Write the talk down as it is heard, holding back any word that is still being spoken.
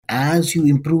as you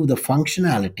improve the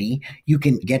functionality, you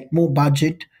can get more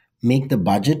budget, make the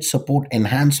budget support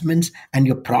enhancements, and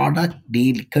your product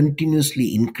daily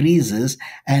continuously increases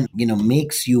and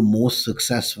makes you more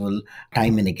successful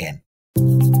time and again.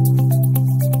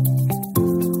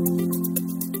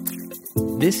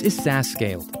 This is SaaS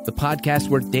Scaled, the podcast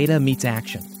where data meets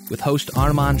action, with host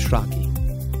Arman Shraki.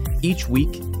 Each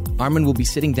week, Arman will be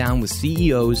sitting down with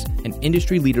CEOs and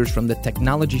industry leaders from the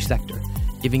technology sector,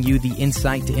 giving you the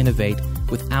insight to innovate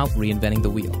without reinventing the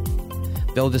wheel.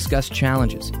 They'll discuss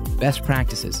challenges, best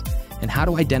practices, and how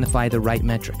to identify the right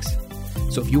metrics.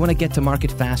 So if you want to get to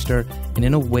market faster and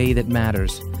in a way that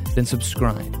matters, then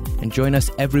subscribe and join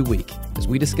us every week as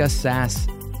we discuss SaaS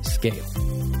Scale.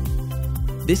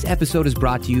 This episode is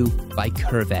brought to you by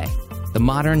Curve, the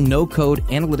modern no-code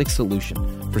analytics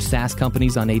solution for SaaS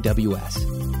companies on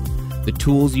AWS. The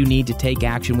tools you need to take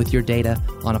action with your data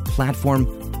on a platform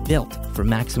built for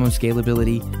maximum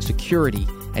scalability, security,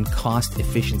 and cost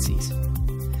efficiencies.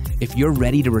 If you're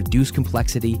ready to reduce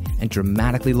complexity and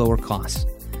dramatically lower costs,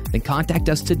 then contact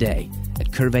us today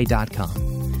at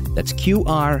curvey.com. That's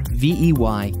QRVEY.com.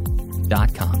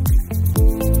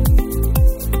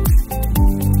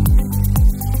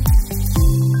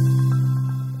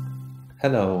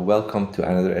 Hello, welcome to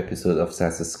another episode of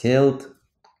SaaS Scaled.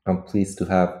 I'm pleased to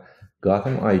have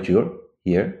Gautam Ijoor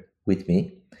here with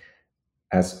me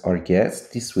as our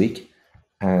guest this week,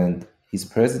 and he's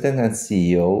president and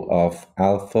CEO of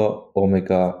Alpha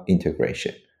Omega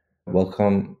Integration.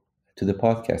 Welcome to the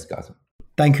podcast, Gautam.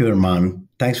 Thank you, Arman.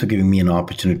 Thanks for giving me an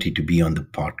opportunity to be on the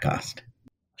podcast.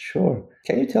 Sure.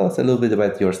 Can you tell us a little bit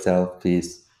about yourself,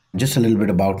 please? Just a little bit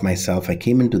about myself. I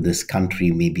came into this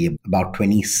country maybe about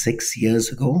 26 years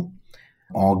ago,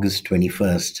 August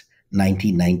 21st,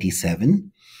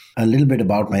 1997. A little bit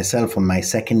about myself. On my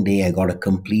second day, I got a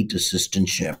complete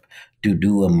assistantship to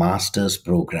do a master's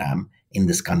program in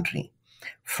this country.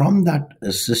 From that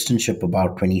assistantship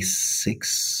about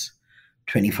 26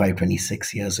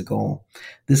 years ago,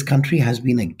 this country has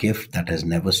been a gift that has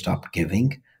never stopped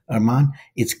giving, Arman.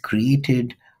 It's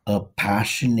created a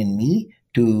passion in me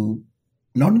to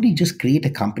not only just create a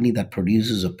company that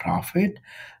produces a profit,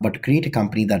 but to create a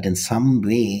company that in some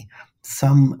way,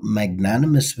 some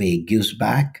magnanimous way, gives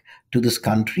back to this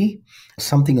country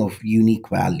something of unique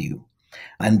value.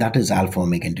 And that is Alpha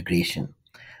Omega Integration.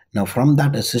 Now, from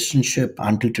that assistantship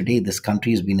until today, this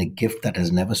country has been a gift that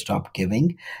has never stopped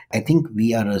giving. I think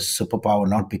we are a superpower,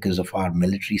 not because of our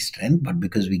military strength, but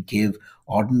because we give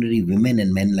ordinary women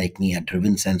and men like me a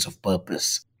driven sense of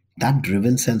purpose. That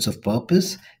driven sense of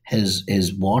purpose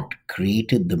is what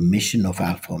created the mission of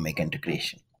Alpha Omega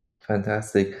Integration.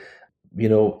 Fantastic.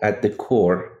 At the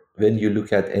core, when you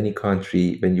look at any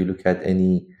country, when you look at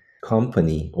any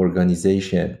company,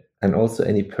 organization, and also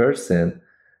any person,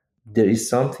 there is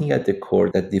something at the core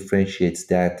that differentiates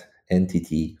that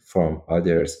entity from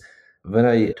others. When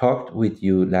I talked with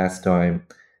you last time,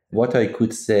 what I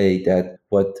could say that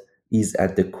what is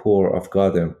at the core of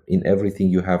Gautam in everything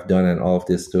you have done and all of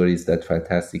the stories, that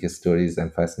fantastic stories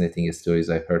and fascinating stories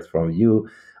I heard from you,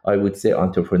 I would say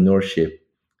entrepreneurship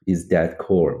is that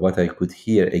core. What I could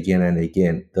hear again and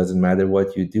again, doesn't matter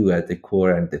what you do, at the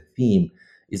core and the theme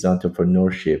is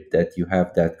entrepreneurship, that you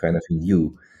have that kind of in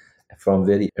you. From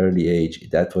very early age,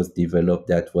 that was developed,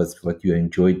 that was what you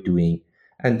enjoyed doing,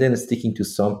 and then sticking to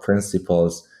some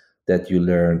principles that you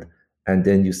learned. And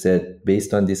then you said,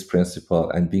 based on this principle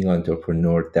and being an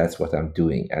entrepreneur, that's what I'm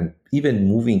doing. And even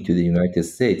moving to the United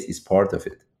States is part of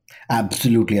it.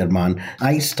 Absolutely, Arman.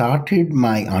 I started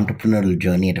my entrepreneurial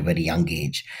journey at a very young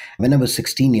age. When I was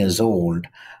 16 years old,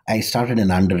 I started an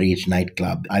underage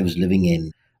nightclub. I was living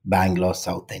in Bangalore,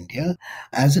 South India,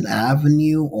 as an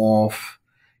avenue of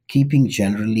keeping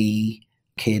generally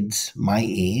kids my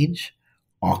age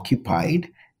occupied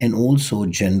and also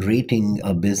generating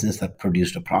a business that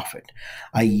produced a profit.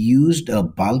 I used a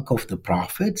bulk of the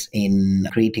profits in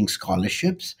creating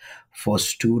scholarships for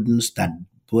students that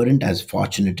weren't as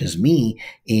fortunate as me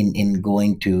in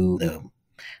going to the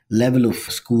level of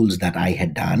schools that I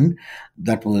had done.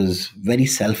 That was very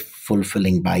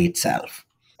self-fulfilling by itself.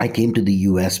 I came to the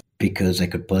US because I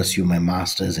could pursue my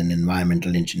master's in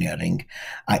environmental engineering.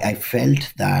 I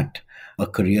felt that a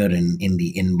career in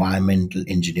the environmental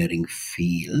engineering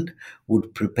field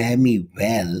would prepare me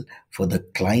well for the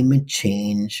climate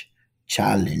change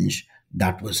challenge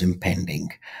that was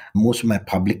impending. Most of my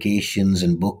publications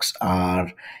and books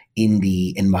are in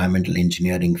the environmental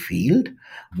engineering field.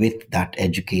 With that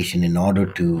education, in order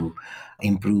to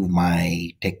improve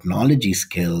my technology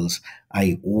skills,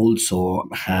 I also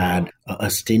had a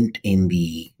stint in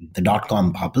the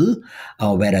dot-com bubble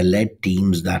where I led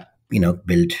teams that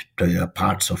built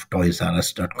parts of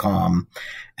toysrus.com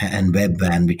and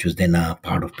Webvan, which was then a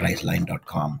part of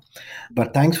priceline.com.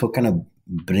 But thanks for kind of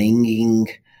bringing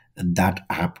that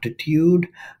aptitude.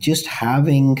 Just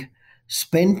having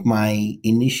spent my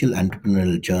initial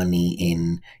entrepreneurial journey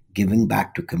in giving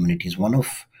back to communities, one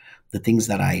of the things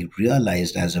that I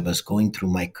realized as I was going through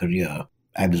my career,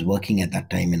 I was working at that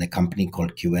time in a company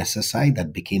called QSSI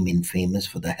that became infamous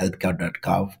for the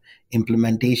healthcare.gov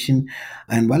implementation.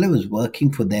 And while I was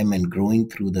working for them and growing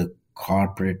through the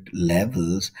corporate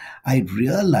levels, I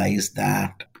realized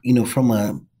that, from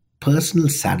a personal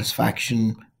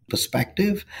satisfaction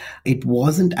perspective, it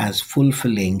wasn't as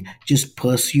fulfilling just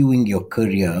pursuing your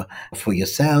career for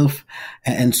yourself.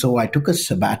 And so I took a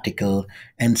sabbatical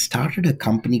and started a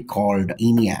company called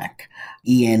ENAC,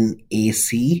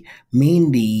 ENAC,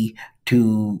 mainly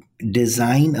to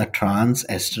design a trans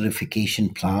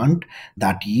esterification plant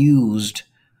that used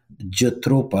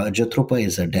Jatropha. Jatropha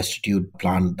is a destitute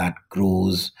plant that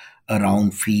grows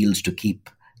around fields to keep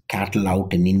cattle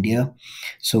out in India.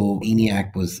 So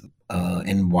ENIAC was an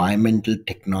environmental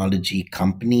technology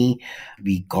company.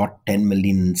 We got 10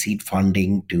 million in seed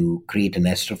funding to create an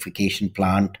esterification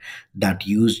plant that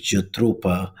used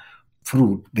Jatropha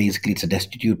fruit. Basically, it's a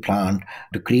destitute plant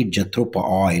to create Jatropha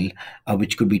oil,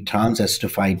 which could be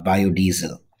trans-esterified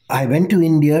biodiesel. I went to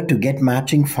India to get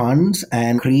matching funds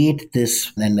and create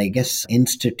this, and I guess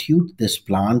institute this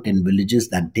plant in villages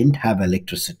that didn't have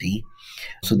electricity.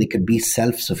 So they could be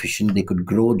self-sufficient. They could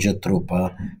grow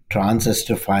Jatropha,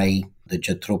 trans-esterify the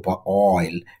Jatropha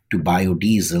oil to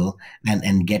biodiesel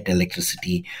and get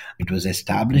electricity. It was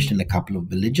established in a couple of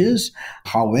villages.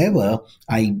 However,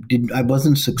 I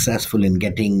wasn't successful in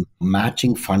getting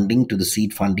matching funding to the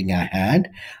seed funding I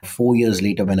had. 4 years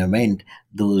later, when I went,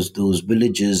 those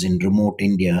villages in remote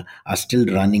India are still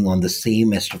running on the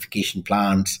same esterification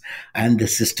plants and the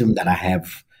system that I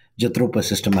have, Jatropha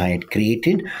system I had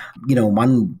created.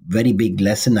 One very big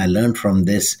lesson I learned from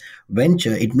this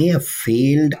venture, it may have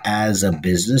failed as a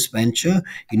business venture.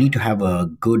 You need to have a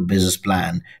good business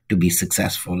plan to be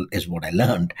successful, is what I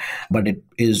learned. But it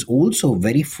is also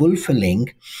very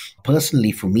fulfilling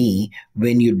personally for me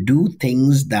when you do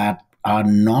things that are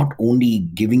not only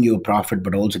giving you a profit,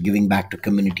 but also giving back to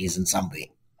communities in some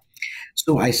way.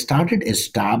 So I started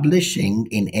establishing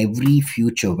in every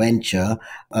future venture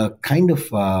a kind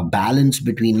of balance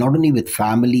between not only with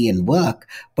family and work,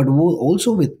 but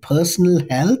also with personal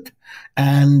health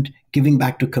and giving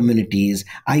back to communities.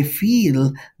 I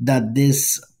feel that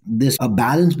this a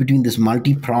balance between this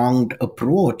multi-pronged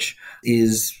approach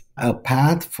is a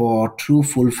path for true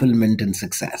fulfillment and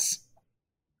success.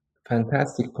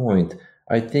 Fantastic point.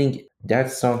 I think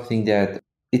that's something that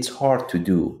it's hard to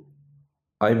do.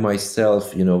 I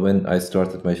myself, when I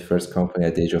started my first company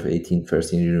at the age of 18,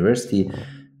 first in university,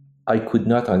 I could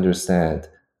not understand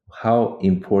how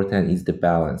important is the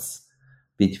balance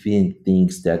between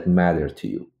things that matter to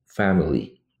you,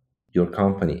 family, your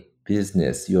company,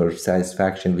 business, your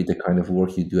satisfaction with the kind of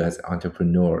work you do as an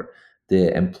entrepreneur,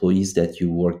 the employees that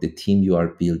you work, the team you are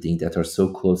building that are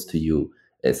so close to you,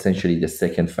 essentially the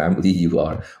second family you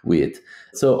are with.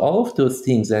 So all of those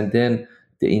things, and then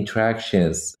the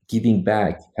interactions, giving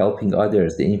back, helping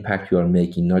others, the impact you are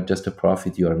making, not just the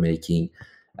profit you are making.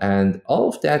 And all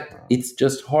of that, it's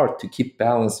just hard to keep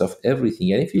balance of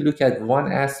everything. And if you look at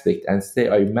one aspect and say,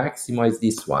 I maximize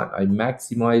this one, I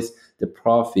maximize the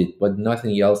profit, but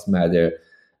nothing else matter,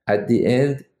 at the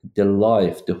end,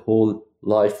 the whole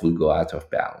life will go out of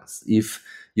balance. If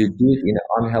you do it in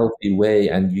an unhealthy way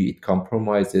and it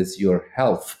compromises your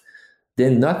health,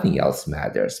 then nothing else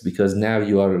matters because now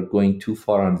you are going too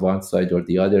far on one side or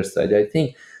the other side. I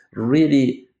think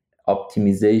really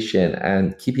optimization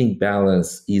and keeping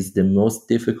balance is the most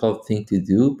difficult thing to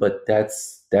do, but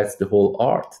that's the whole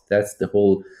art. That's the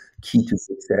whole key to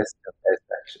success and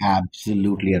satisfaction.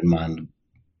 Absolutely, Armand.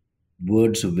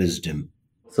 Words of wisdom.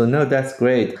 So no, that's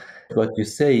great. What you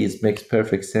say is makes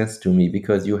perfect sense to me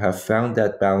because you have found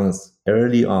that balance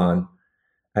early on.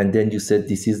 And then you said,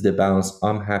 this is the balance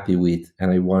I'm happy with,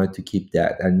 and I wanted to keep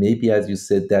that. And maybe, as you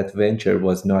said, that venture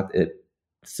was not a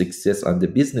success on the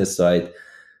business side,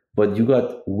 but you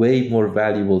got way more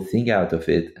valuable thing out of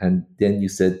it. And then you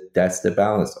said, that's the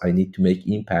balance. I need to make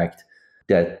impact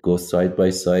that goes side by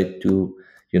side to,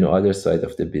 other side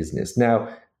of the business. Now,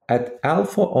 at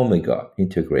Alpha Omega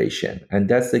Integration, and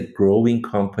that's a growing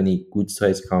company, good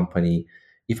sized company,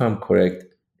 if I'm correct,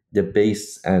 the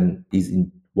base and is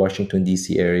in Washington,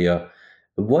 D.C. area.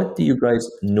 What do you guys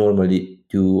normally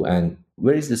do, and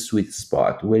where is the sweet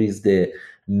spot? Where is the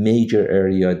major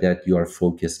area that you are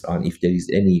focused on, if there is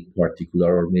any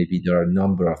particular, or maybe there are a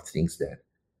number of things there?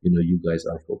 you guys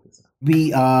are focused on?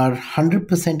 We are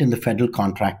 100% in the federal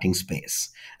contracting space.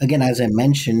 Again, as I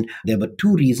mentioned, there were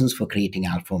two reasons for creating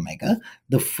Alpha Omega.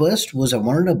 The first was I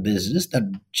wanted a business that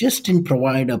just didn't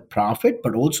provide a profit,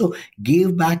 but also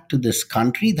gave back to this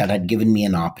country that had given me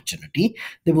an opportunity.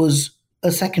 There was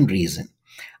a second reason.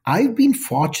 I've been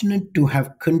fortunate to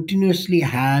have continuously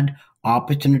had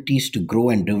opportunities to grow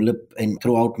and develop in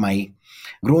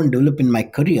my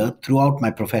career throughout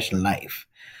my professional life.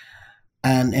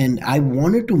 And I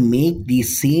wanted to make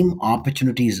these same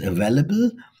opportunities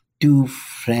available to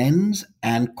friends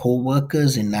and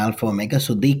co-workers in Alpha Omega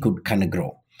so they could kind of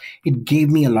grow. It gave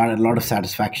me a lot of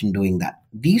satisfaction doing that.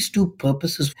 These two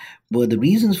purposes were the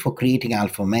reasons for creating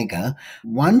Alpha Omega.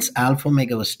 Once Alpha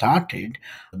Omega was started,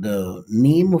 the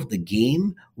name of the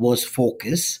game was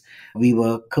focus. We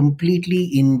were completely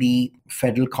in the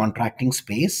federal contracting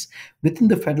space. Within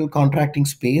the federal contracting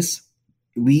space,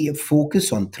 we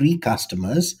focus on three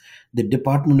customers: the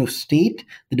Department of State,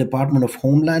 the Department of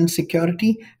Homeland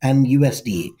Security, and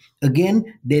USDA.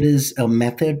 Again, there is a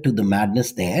method to the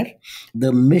madness there.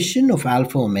 The mission of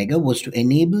Alpha Omega was to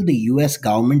enable the US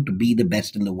government to be the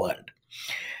best in the world.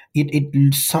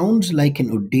 It sounds like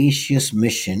an audacious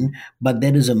mission, but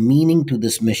there is a meaning to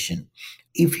this mission.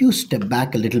 If you step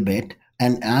back a little bit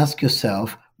and ask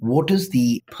yourself, what is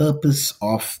the purpose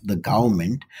of the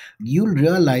government, you'll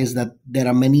realize that there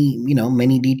are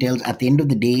many details. At the end of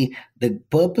the day, the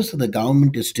purpose of the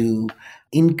government is to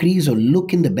increase or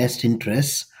look in the best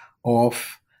interests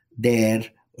of their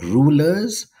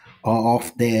rulers or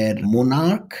of their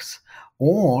monarchs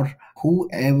or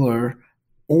whoever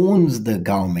owns the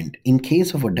government. In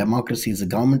case of a democracy, it's the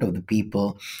government of the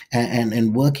people,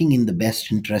 and working in the best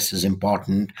interest is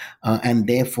important. And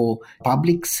therefore,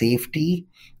 public safety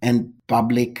and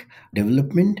public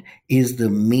development is the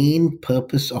main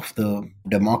purpose of the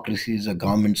democracies or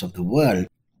governments of the world.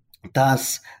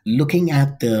 Thus, looking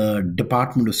at the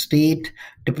Department of State,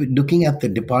 looking at the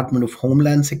Department of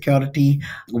Homeland Security,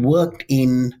 worked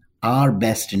in our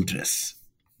best interests.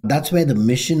 That's where the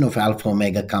mission of Alpha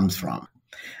Omega comes from.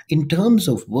 In terms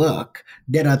of work,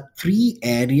 there are three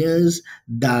areas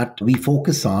that we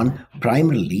focus on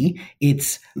primarily.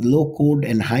 It's low code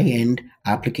and high end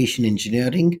application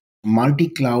engineering, multi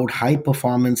cloud, high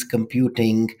performance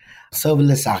computing,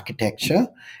 serverless architecture,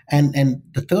 and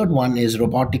the third one is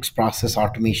robotics process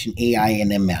automation, AI,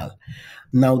 and ML.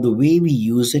 Now, the way we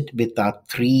use it with our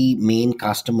three main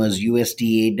customers,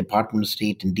 USDA, Department of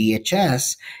State, and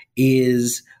DHS,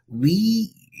 is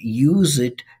we use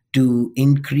it to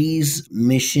increase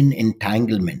mission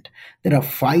entanglement. There are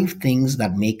five things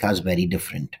that make us very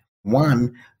different.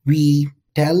 One, we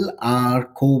tell our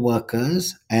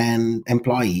co-workers and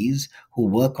employees who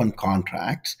work on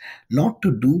contracts not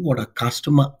to do what a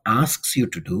customer asks you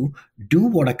to do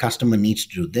what a customer needs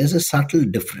to do. There's a subtle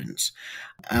difference.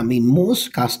 I mean,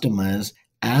 most customers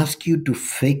ask you to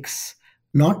fix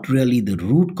not really the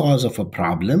root cause of a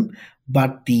problem,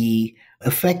 but the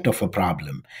effect of a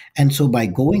problem. And so by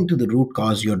going to the root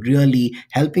cause, you're really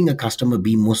helping a customer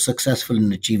be more successful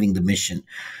in achieving the mission.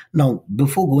 Now,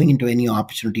 before going into any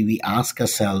opportunity, we ask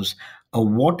ourselves,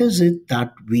 what is it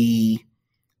that we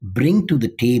bring to the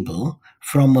table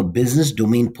from a business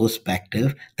domain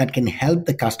perspective that can help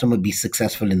the customer be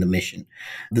successful in the mission?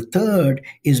 The third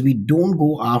is we don't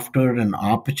go after an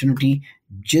opportunity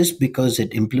just because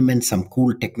it implements some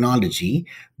cool technology.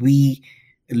 We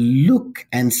look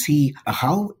and see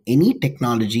how any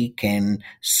technology can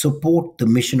support the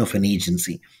mission of an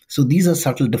agency. So these are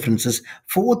subtle differences.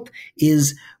 Fourth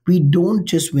is we don't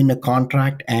just win a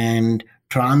contract and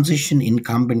transition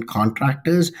incumbent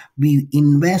contractors. We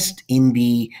invest in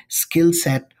the skill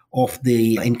set of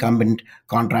the incumbent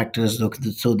contractors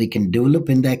so they can develop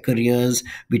in their careers.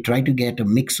 We try to get a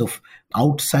mix of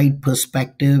outside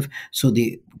perspective so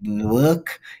they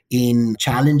work in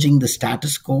challenging the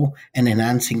status quo and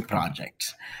enhancing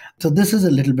projects. So this is a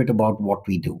little bit about what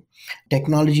we do.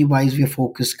 Technology wise, we are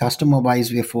focused. Customer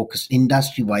wise, we are focused.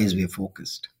 Industry wise, we are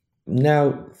focused.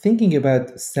 Now, thinking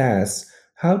about SaaS,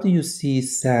 how do you see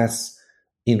SaaS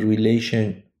in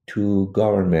relation to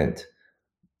government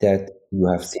that you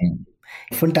have seen?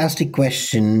 Fantastic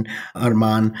question,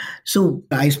 Arman. So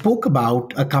I spoke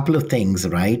about a couple of things,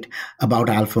 right? About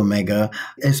Alpha Omega.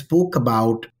 I spoke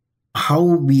about how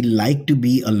we like to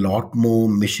be a lot more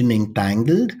mission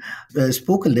entangled. I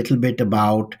spoke a little bit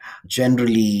about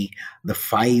generally the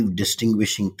five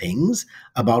distinguishing things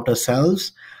about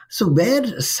ourselves. So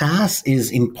where SaaS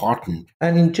is important.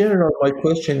 And in general, my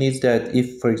question is that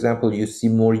if, for example, you see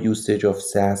more usage of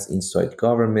SaaS inside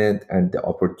government and the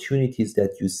opportunities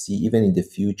that you see even in the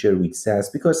future with SaaS,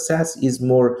 because SaaS is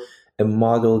more a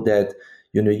model that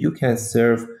You can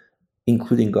serve,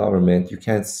 including government, you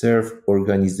can serve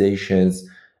organizations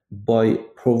by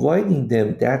providing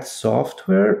them that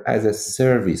software as a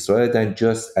service rather than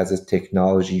just as a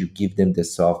technology. You give them the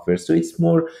software. So it's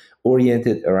more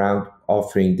oriented around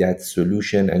offering that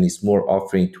solution, and it's more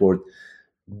offering toward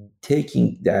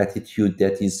taking the attitude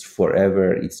that is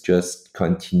forever, it's just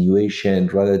continuation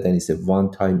rather than it's a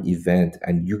one-time event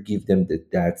and you give them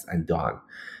that's and done.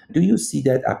 Do you see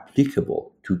that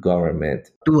applicable to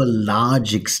government? To a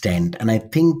large extent. And I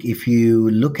think if you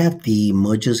look at the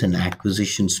mergers and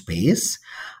acquisition space,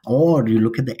 or you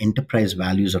look at the enterprise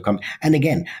values of company, and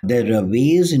again, there are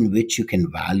ways in which you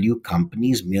can value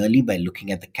companies merely by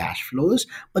looking at the cash flows,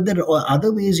 but there are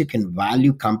other ways you can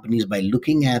value companies by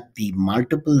looking at the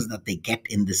multiples that they get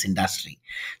in this industry.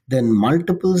 The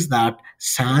multiples that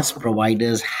SaaS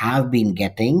providers have been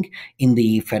getting in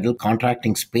the federal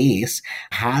contracting space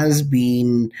has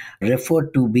been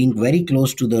referred to being very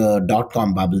close to the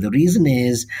dot-com bubble. The reason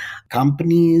is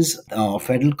companies,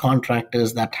 federal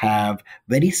contractors that have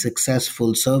very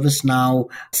successful ServiceNow,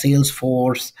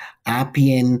 Salesforce,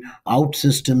 Appian,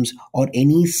 OutSystems, or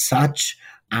any such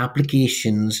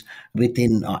applications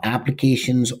within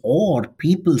applications or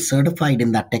people certified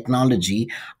in that technology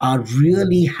are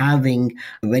really having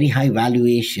very high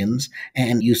valuations,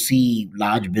 and you see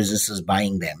large businesses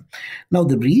buying them. Now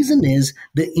the reason is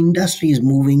the industry is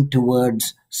moving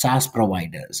towards SaaS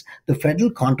providers. The federal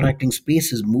contracting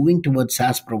space is moving towards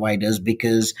SaaS providers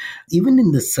because even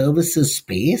in the services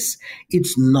space,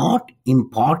 it's not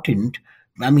important.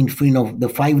 I mean, for, the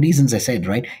 5 reasons I said,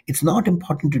 right? It's not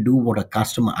important to do what a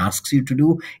customer asks you to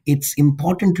do. It's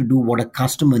important to do what a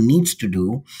customer needs to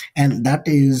do. And that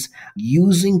is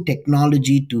using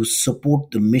technology to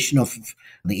support the mission of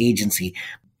the agency.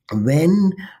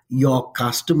 When your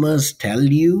customers tell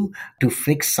you to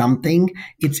fix something,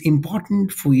 it's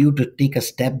important for you to take a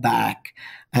step back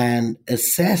and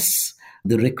assess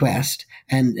the request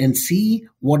and see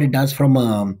what it does from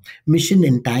a mission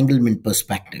entanglement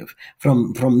perspective,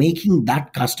 from making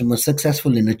that customer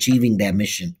successful in achieving their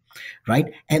mission, right?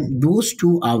 And those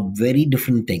two are very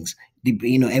different things.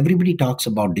 Everybody talks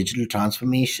about digital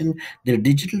transformation. The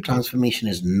digital transformation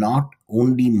is not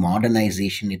only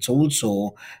modernization, it's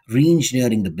also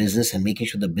re-engineering the business and making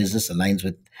sure the business aligns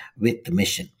with the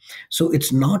mission. So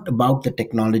it's not about the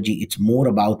technology, it's more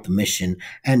about the mission.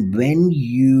 And when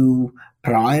you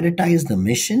prioritize the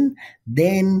mission,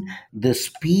 then the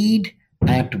speed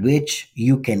at which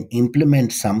you can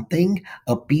implement something,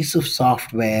 a piece of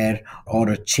software or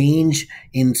a change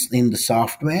in the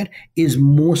software is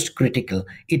most critical.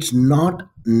 It's not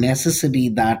necessary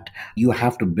that you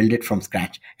have to build it from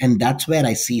scratch. And that's where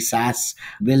I see SaaS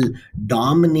will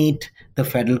dominate the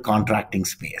federal contracting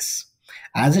space,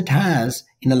 as it has,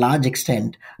 in a large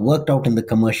extent, worked out in the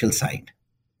commercial side.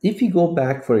 If you go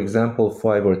back, for example,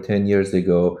 5 or 10 years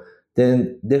ago,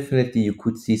 then definitely you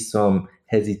could see some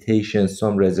hesitation,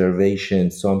 some reservation,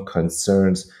 some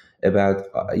concerns about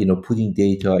putting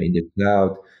data in the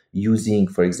cloud, using,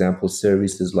 for example,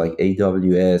 services like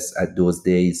AWS at those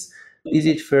days. Is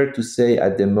it fair to say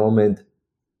at the moment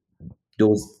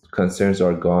those concerns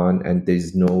are gone and there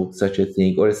is no such a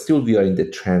thing, or still we are in the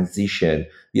transition?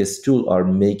 We still are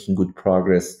making good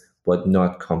progress, but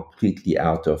not completely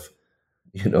out of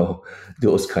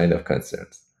those kind of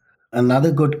concerns.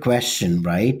 Another good question,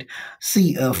 right?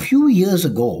 See, a few years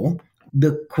ago,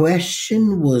 the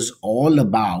question was all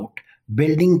about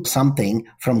building something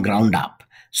from ground up.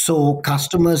 So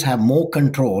customers have more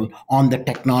control on the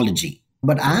technology.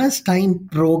 But as time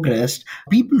progressed,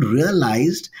 people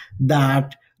realized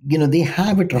that, they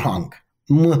have it wrong.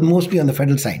 Mostly on the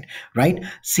federal side, right?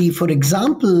 See, for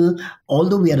example,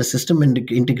 although we are a system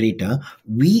integrator,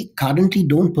 we currently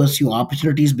don't pursue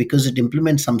opportunities because it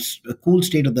implements some cool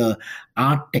state of the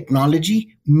art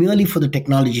technology merely for the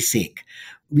technology's sake.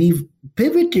 We've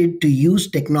pivoted to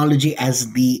use technology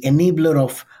as the enabler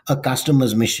of a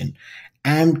customer's mission.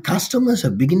 And customers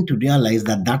have begun to realize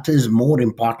that that is more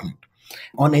important.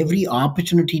 On every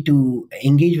opportunity to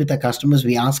engage with our customers,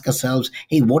 we ask ourselves,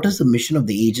 hey, what is the mission of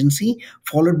the agency?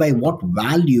 Followed by what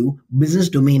value, business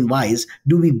domain wise,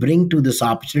 do we bring to this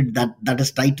opportunity that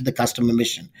is tied to the customer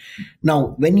mission?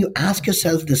 Now, when you ask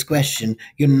yourself this question,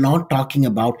 you're not talking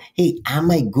about, hey,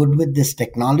 am I good with this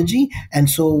technology? And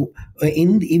so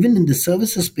even in the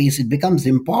services space, it becomes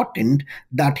important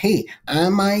that, hey,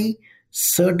 am I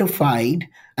certified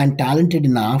and talented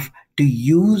enough to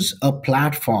use a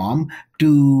platform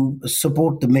to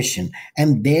support the mission?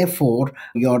 And therefore,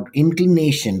 your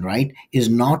inclination, right, is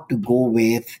not to go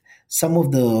with some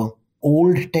of the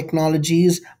old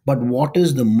technologies, but what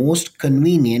is the most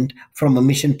convenient from a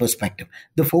mission perspective.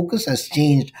 The focus has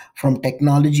changed from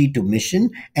technology to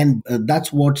mission, and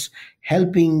that's what's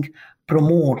helping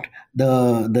promote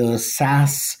the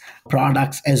SaaS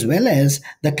products as well as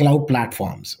the cloud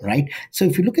platforms, right? So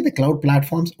if you look at the cloud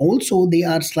platforms, also they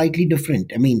are slightly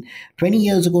different. I mean, 20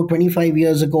 years ago, 25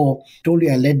 years ago, told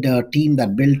you I led a team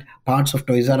that built parts of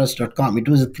toysrus.com. It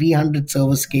was a 300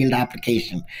 server scaled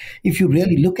application. If you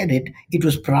really look at it, it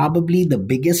was probably the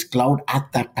biggest cloud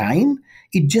at that time.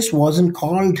 It just wasn't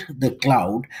called the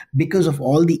cloud because of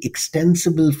all the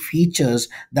extensible features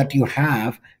that you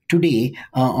have today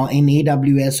in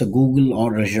AWS or Google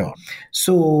or Azure.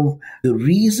 So the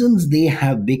reasons they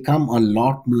have become a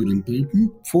lot more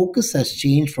important, focus has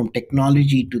changed from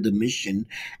technology to the mission,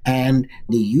 and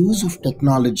the use of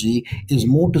technology is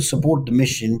more to support the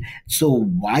mission. So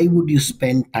why would you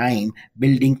spend time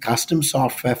building custom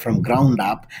software from ground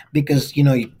up? Because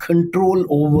control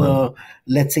over,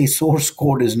 let's say, source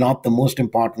code is not the most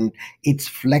important. It's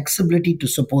flexibility to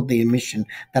support the mission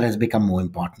that has become more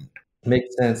important.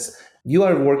 Makes sense. You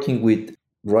are working with,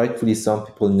 rightfully, some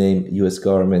people name US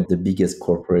government the biggest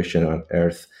corporation on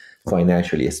earth,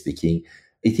 financially speaking.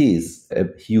 It is a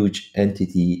huge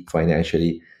entity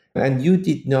financially. And you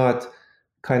did not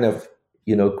kind of,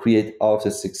 create all the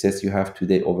success you have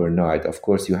today overnight. Of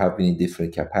course, you have been in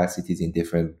different capacities, in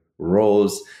different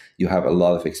roles. You have a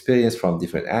lot of experience from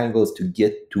different angles to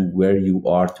get to where you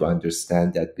are to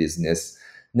understand that business.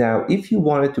 Now, if you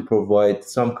wanted to provide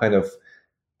some kind of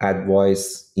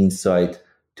advice, insight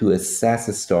to a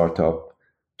SaaS startup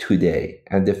today,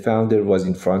 and the founder was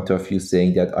in front of you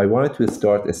saying that I wanted to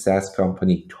start a SaaS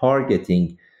company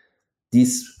targeting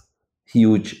this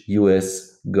huge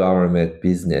US government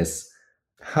business,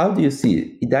 how do you see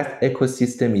it? That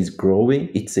ecosystem is growing?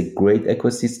 It's a great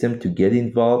ecosystem to get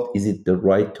involved. Is it the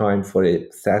right time for a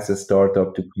SaaS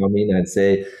startup to come in and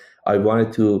say, I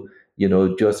wanted to,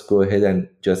 just go ahead and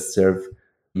just serve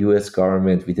US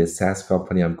government with a SaaS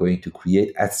company I'm going to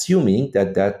create, assuming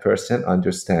that that person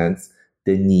understands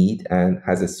the need and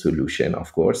has a solution,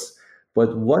 of course.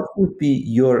 But what would be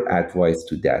your advice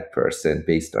to that person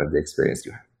based on the experience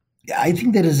you have? I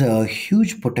think there is a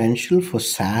huge potential for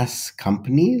SaaS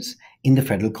companies in the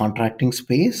federal contracting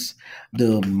space.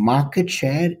 The market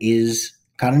share is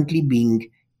currently being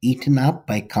eaten up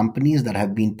by companies that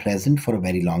have been present for a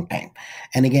very long time.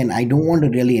 And again, I don't want to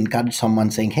really encourage someone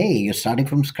saying, hey, you're starting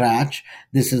from scratch.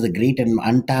 This is a great and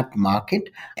untapped market.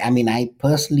 I mean, I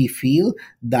personally feel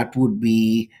that would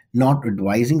be not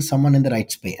advising someone in the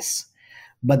right space.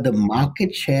 But the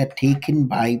market share taken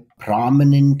by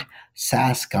prominent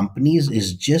SaaS companies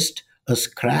is just a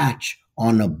scratch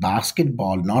on a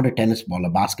basketball, not a tennis ball, a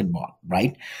basketball,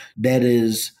 right? There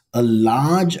is a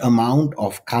large amount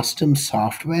of custom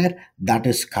software that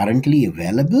is currently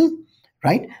available,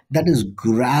 right? That is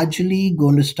gradually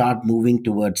going to start moving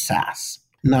towards SaaS.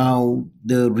 Now,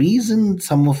 the reason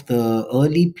some of the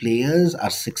early players are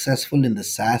successful in the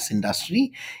SaaS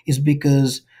industry is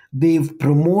because they've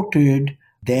promoted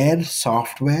their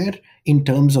software in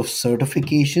terms of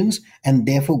certifications and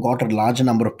therefore got a larger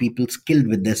number of people skilled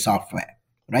with their software,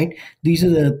 right? These are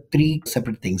the three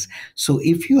separate things. So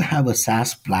if you have a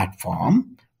SaaS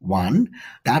platform, one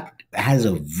that has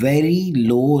a very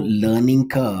low learning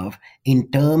curve in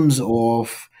terms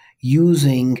of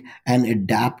using and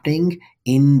adapting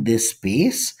in this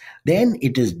space, then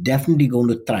it is definitely going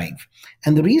to thrive.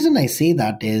 And the reason I say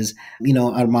that is,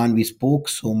 Arman, we spoke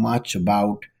so much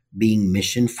about being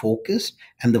mission focused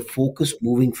and the focus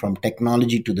moving from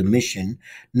technology to the mission.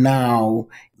 Now,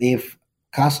 if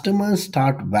customers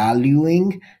start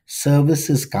valuing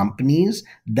services companies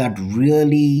that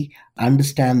really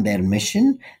understand their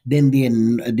mission, then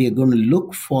they're going to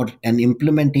look for an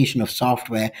implementation of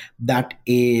software that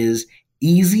is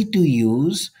easy to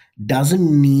use,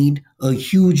 doesn't need a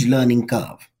huge learning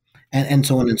curve, and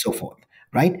so on and so forth,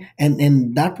 right?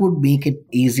 And that would make it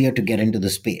easier to get into the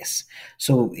space.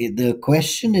 So the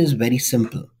question is very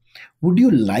simple. Would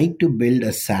you like to build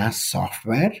a SaaS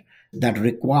software that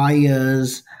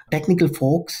requires technical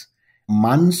folks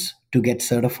months to get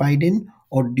certified in?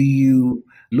 Or do you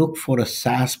look for a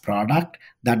SaaS product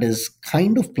that is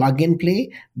kind of plug and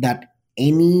play that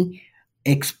any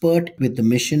expert with the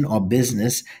mission or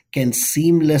business can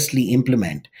seamlessly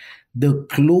implement? The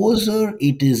closer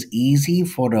it is easy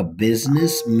for a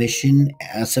business mission,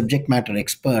 a subject matter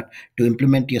expert to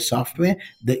implement your software,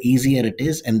 the easier it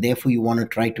is. And therefore, you want to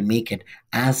try to make it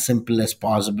as simple as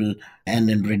possible and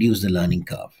then reduce the learning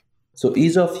curve. So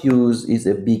ease of use is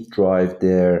a big drive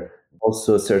there.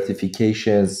 also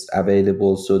certifications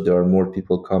available, so there are more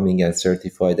people coming and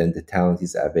certified and the talent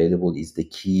is available is the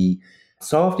key.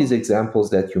 Some of these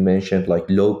examples that you mentioned, like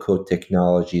low code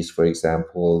technologies, for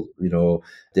example,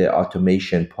 the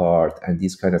automation part and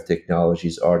these kind of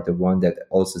technologies are the one that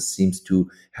also seems to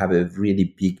have a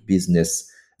really big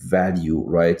business value,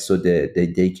 right? So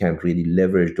they can really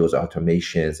leverage those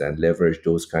automations and leverage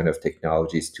those kind of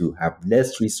technologies to have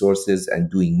less resources and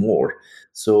doing more.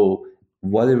 So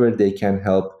whatever they can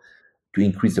help to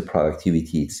increase the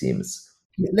productivity, it seems.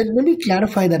 Let me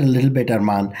clarify that a little bit,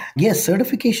 Arman. Yes,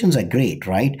 certifications are great,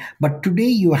 right? But today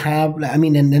you have, I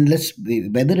mean, and let's,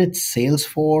 whether it's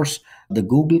Salesforce, the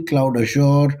Google Cloud,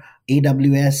 Azure,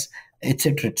 AWS,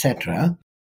 etc.,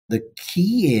 the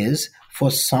key is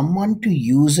for someone to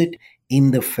use it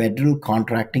in the federal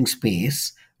contracting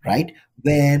space, right?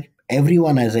 Where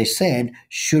everyone, as I said,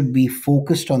 should be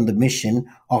focused on the mission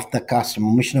of the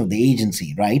customer, mission of the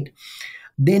agency, right?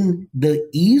 Then the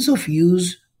ease of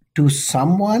use to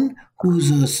someone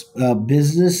who's a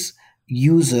business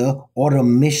user or a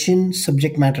mission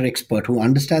subject matter expert who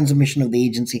understands the mission of the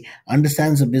agency,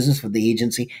 understands the business of the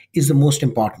agency, is the most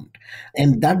important.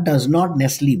 And that does not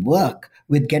necessarily work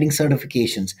with getting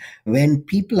certifications. When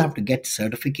people have to get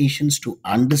certifications to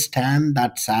understand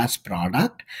that SaaS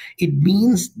product, it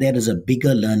means there is a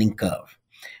bigger learning curve.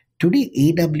 Today,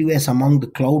 AWS among the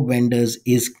cloud vendors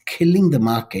is killing the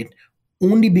market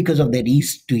only because of their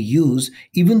ease to use,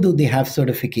 even though they have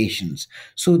certifications.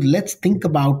 So let's think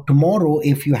about tomorrow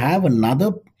if you have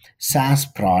another SaaS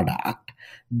product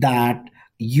that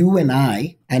you and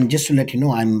I, and just to let you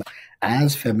know, I'm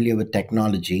as familiar with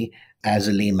technology as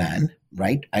a layman,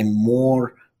 right? I'm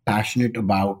more passionate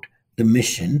about the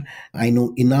mission. I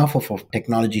know enough of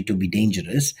technology to be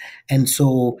dangerous. And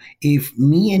so if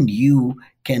me and you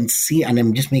can see, and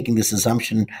I'm just making this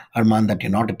assumption, Arman, that you're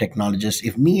not a technologist,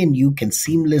 if me and you can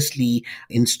seamlessly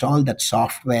install that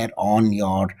software on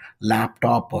your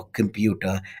laptop or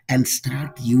computer and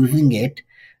start using it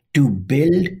to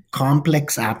build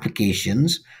complex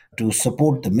applications to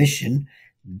support the mission,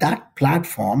 that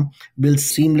platform will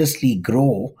seamlessly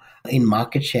grow in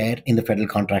market share in the federal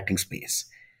contracting space.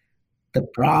 The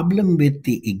problem with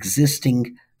the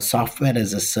existing software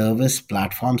as a service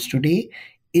platforms today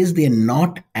is they're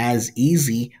not as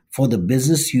easy for the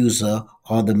business user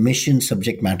or the mission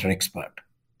subject matter expert.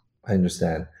 I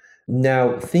understand.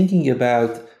 Now, thinking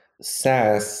about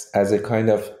SaaS as a kind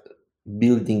of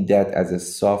building that as a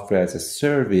software as a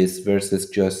service versus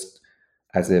just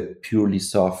as a purely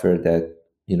software that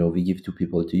we give to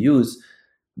people to use,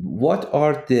 what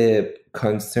are the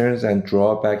concerns and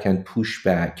drawback and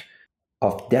pushback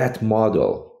of that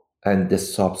model and the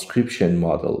subscription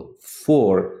model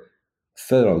for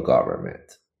federal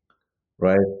government?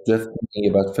 Right? Just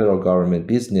thinking about federal government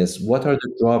business, what are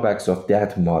the drawbacks of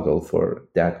that model for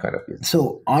that kind of business?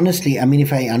 So, honestly, I mean,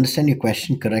 if I understand your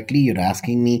question correctly, you're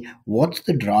asking me what's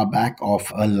the drawback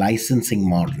of a licensing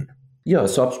model? Yeah,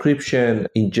 subscription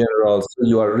in general. So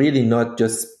you are really not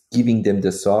just giving them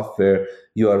the software,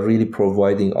 you are really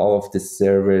providing all of the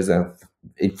servers and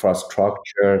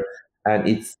infrastructure, and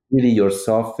it's really your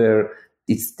software.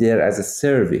 It's there as a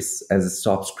service, as a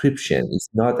subscription. It's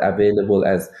not available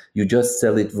as you just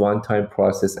sell it one time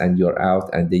process and you're out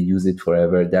and they use it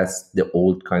forever. That's the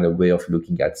old kind of way of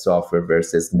looking at software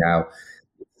versus now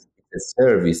a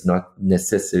service, not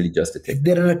necessarily just a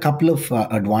technology. There are a couple of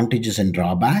advantages and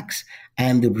drawbacks.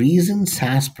 And the reason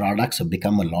SaaS products have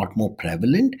become a lot more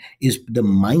prevalent is the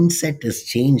mindset is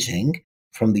changing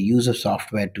from the use of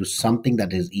software to something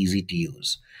that is easy to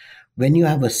use. When you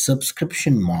have a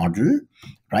subscription model,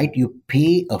 right, you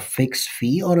pay a fixed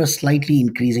fee or a slightly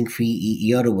increasing fee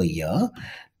year over year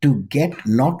to get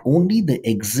not only the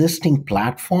existing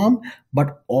platform,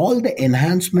 but all the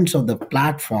enhancements of the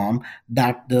platform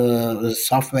that the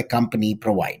software company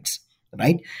provides.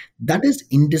 Right? That is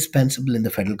indispensable in the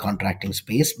federal contracting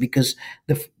space because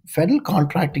the federal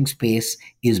contracting space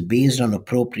is based on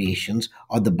appropriations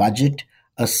or the budget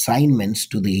assignments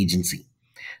to the agency.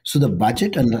 So the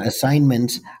budget and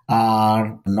assignments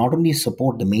are not only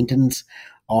support the maintenance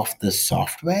of the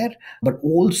software, but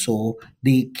also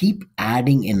they keep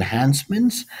adding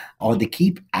enhancements or they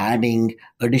keep adding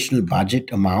additional budget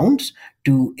amounts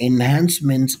to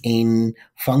enhancements in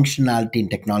functionality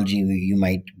and technology you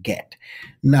might get.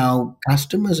 Now,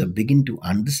 customers are beginning to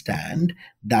understand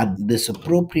that this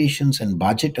appropriations and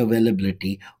budget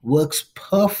availability works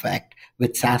perfect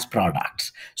with SaaS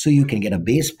products. So you can get a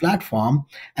base platform,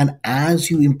 and as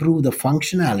you improve the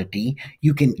functionality,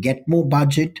 you can get more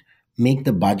budget, make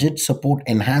the budget, support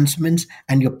enhancements,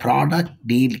 and your product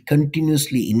daily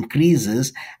continuously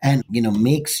increases and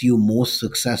makes you more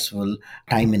successful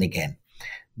time and again.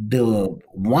 The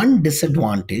one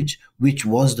disadvantage, which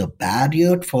was the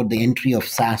barrier for the entry of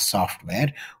SaaS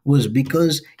software, was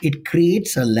because it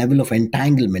creates a level of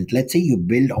entanglement. Let's say you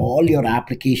build all your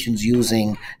applications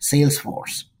using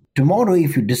Salesforce. Tomorrow,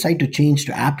 if you decide to change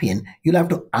to Appian, you'll have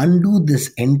to undo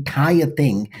this entire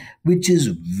thing, which is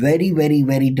very, very,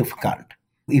 very difficult.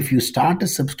 If you start a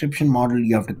subscription model,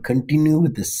 you have to continue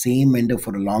with the same vendor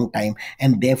for a long time,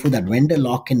 and therefore that vendor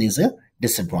lock-in is a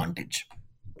disadvantage.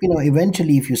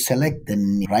 Eventually, if you select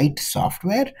the right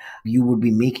software, you would be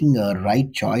making a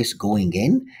right choice going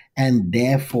in, and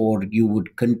therefore you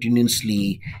would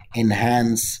continuously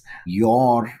enhance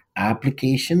your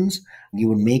applications. You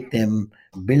would make them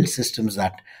build systems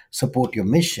that support your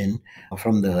mission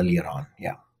from the earlier on.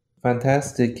 Yeah.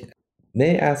 Fantastic.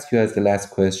 May I ask you as the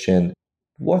last question,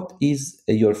 what is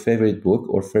your favorite book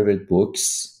or favorite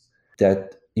books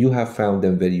that you have found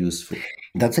them very useful?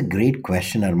 That's a great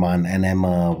question, Arman, and I'm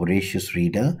a voracious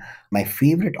reader. My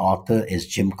favorite author is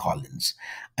Jim Collins.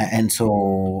 And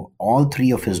so all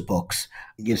three of his books,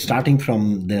 starting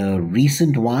from the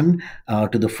recent one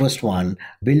to the first one,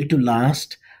 Build to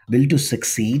Last, Build to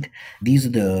Succeed. These are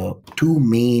the two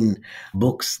main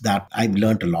books that I've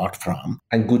learned a lot from.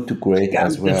 And Good to Great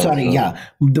as well.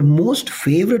 The most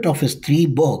favorite of his three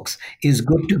books is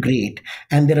Good to Great.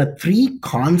 And there are three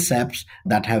concepts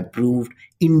that have proved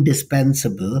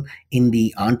indispensable in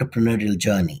the entrepreneurial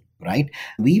journey. Right?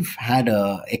 We've had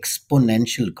a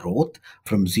exponential growth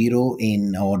from zero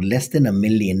or less than 1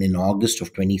 million in August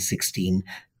of 2016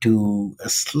 to a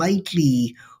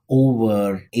slightly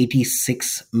over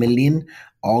 86 million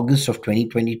August of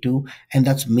 2022. And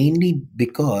that's mainly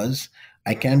because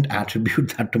I can't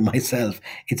attribute that to myself.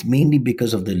 It's mainly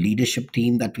because of the leadership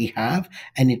team that we have.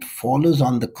 And it follows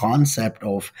on the concept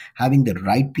of having the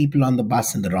right people on the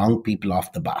bus and the wrong people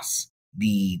off the bus.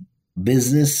 The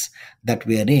business that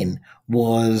we are in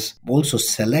was also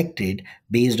selected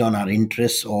based on our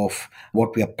interests of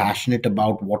what we are passionate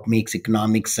about, what makes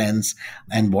economic sense,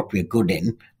 and what we're good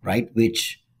in, right?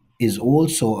 Which is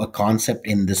also a concept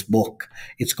in this book.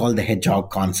 It's called the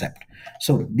hedgehog concept.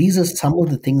 So these are some of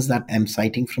the things that I'm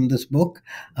citing from this book.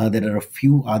 There are a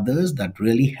few others that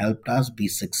really helped us be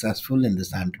successful in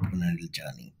this entrepreneurial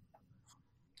journey.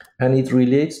 And it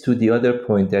relates to the other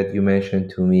point that you mentioned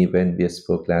to me when we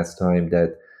spoke last time,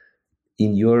 that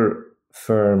in your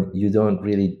firm, you don't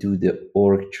really do the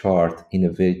org chart in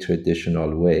a very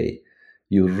traditional way.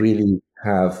 You really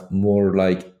have more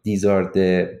like these are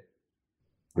the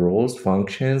roles,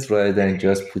 functions, rather than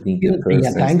just putting the person.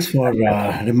 Yeah, thanks for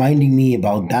reminding me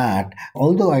about that.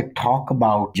 Although I talk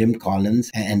about Jim Collins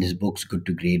and his books, Good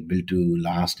to Great, Build to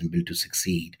Last, and Build to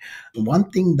Succeed, one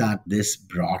thing that this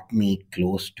brought me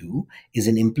close to is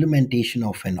an implementation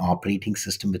of an operating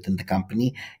system within the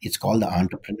company. It's called the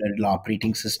Entrepreneurial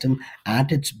Operating System.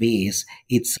 At its base,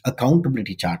 it's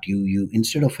accountability chart. You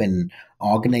instead of an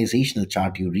organizational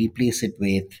chart, you replace it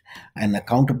with an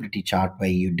accountability chart where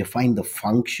you define the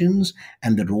functions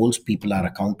and the roles people are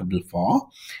accountable for.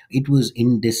 It was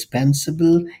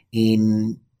indispensable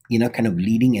in kind of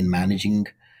leading and managing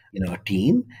a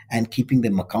team and keeping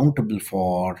them accountable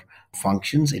for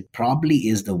functions. It probably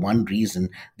is the one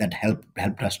reason that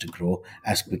helped us to grow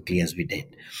as quickly as we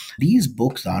did. These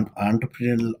books,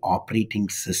 entrepreneurial operating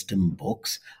system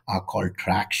books, are called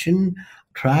Traction,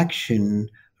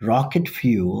 Rocket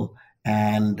Fuel,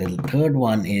 and the third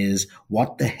one is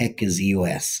What the Heck is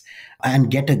EOS? And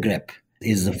Get a Grip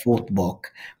is the fourth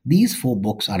book. These 4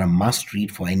 books are a must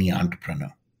read for any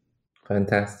entrepreneur.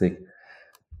 Fantastic.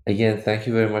 Again, thank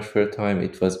you very much for your time.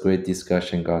 It was great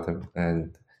discussion, Gautam,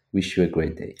 and wish you a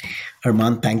great day.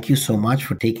 Arman, thank you so much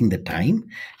for taking the time.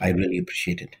 I really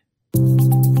appreciate it.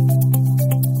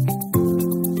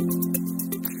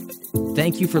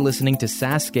 Thank you for listening to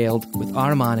SaaS Scaled with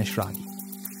Arman Ashragi.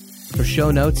 For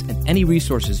show notes and any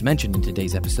resources mentioned in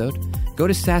today's episode, go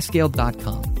to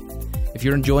SaaSscaled.com. If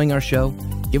you're enjoying our show,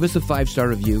 give us a 5-star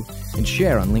review and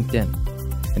share on LinkedIn.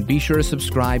 And be sure to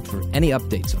subscribe for any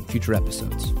updates on future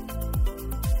episodes.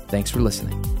 Thanks for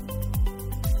listening.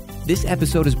 This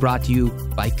episode is brought to you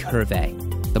by Curve,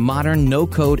 the modern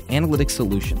no-code analytics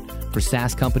solution for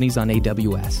SaaS companies on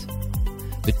AWS.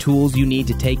 The tools you need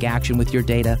to take action with your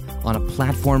data on a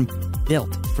platform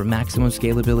built for maximum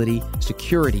scalability,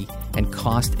 security, and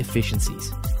cost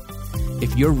efficiencies.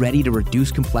 If you're ready to reduce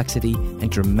complexity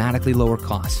and dramatically lower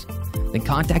costs, then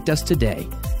contact us today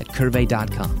at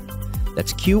curvey.com.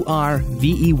 That's QRVEY.com.